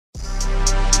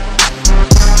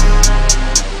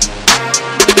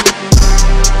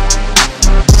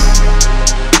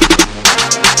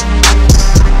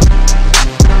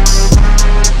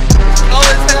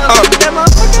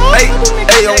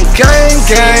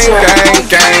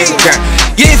gang.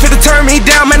 You ain't finna turn me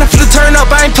down, man, I'm finna turn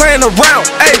up, I ain't playing around.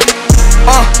 Ayy,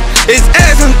 it's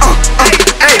ass and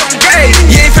ayy,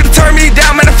 you ain't finna turn me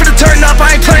down, man, I'm finna turn up,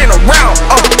 I ain't playing around.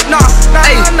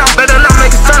 Better not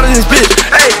make a sound in this bitch.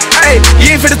 Ayy,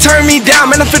 you ain't finna turn me down,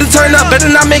 man, I'm finna turn up, better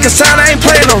not make a sound, I ain't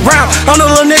playing around. I'm the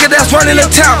little nigga that's running the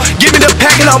town. Give me the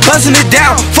pack and I'm busting it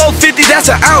down. 450, that's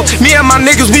an ounce. Me and my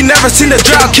niggas, we never seen a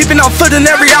drought. Keeping on foot in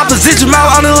every opposition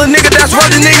mouth. I'm the little nigga that's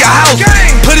running in your house.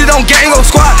 Put it on gang or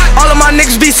squad. All of my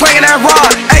niggas be slanging that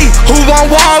rod. Ayy, who want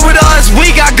war with us?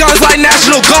 We got guns like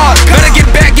National Guard. Better get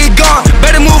back, get gone.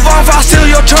 Better move on if I steal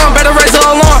your charm. Better raise the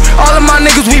alarm. All of my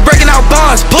niggas, we breaking out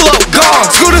bonds. Pull up, gone.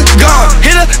 Scooter, gone.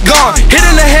 Hit her, gone. Hit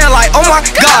in the head like, oh my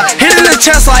god. Hit in the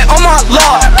chest like, oh my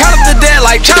lord. Count up the dead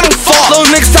like, count them fall. Little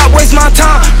nigga, stop wasting my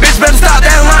time. Bitch, better stop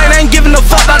that line. Ain't giving a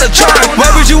fuck about the trying.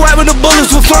 Where was you at when the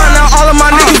bullets were flying? Now all of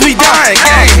my niggas, we dying.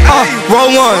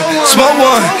 Roll one, smoke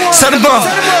one, set them up,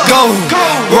 go.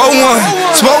 Roll one,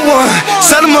 smoke one,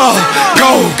 set them up,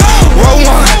 go. Roll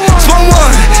one, smoke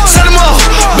one, set them up,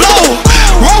 blow.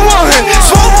 Roll one,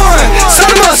 smoke one, set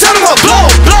them up, blow.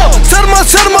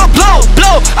 Set them up, blow.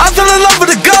 I fell in love with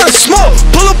the gun, smoke.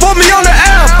 Pull up on me on the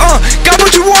app, got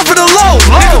what you want for the low.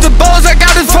 Nigga, the balls I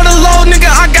got is for the low. Nigga,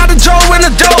 I got a Joe and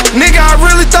a dope. Nigga, I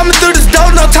really thumbing through this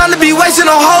dope. No time to be wasting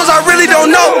on hoes, I really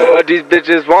don't know what these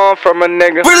bitches want from a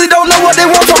nigga. Really don't know what they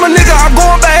want from a nigga. I'm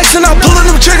going back and I'm pulling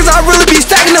them triggers. I really be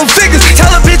stacking them figures.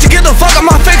 Tell a bitch to get the fuck out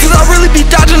my face, cause I really be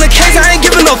dodging the case. I ain't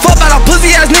giving no fuck about a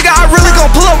pussy ass nigga. I really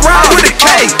gon' pull up round with a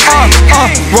K.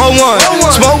 Roll one,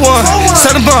 smoke one,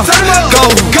 set them up,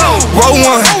 go. Roll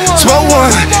one, smoke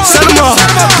one, set them up,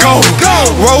 go.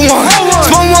 Roll one,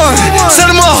 smoke one, set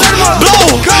them up,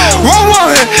 blow. Roll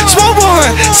one, smoke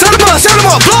one, set them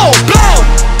up, blow.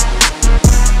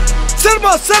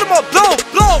 Set them up,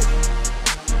 blow.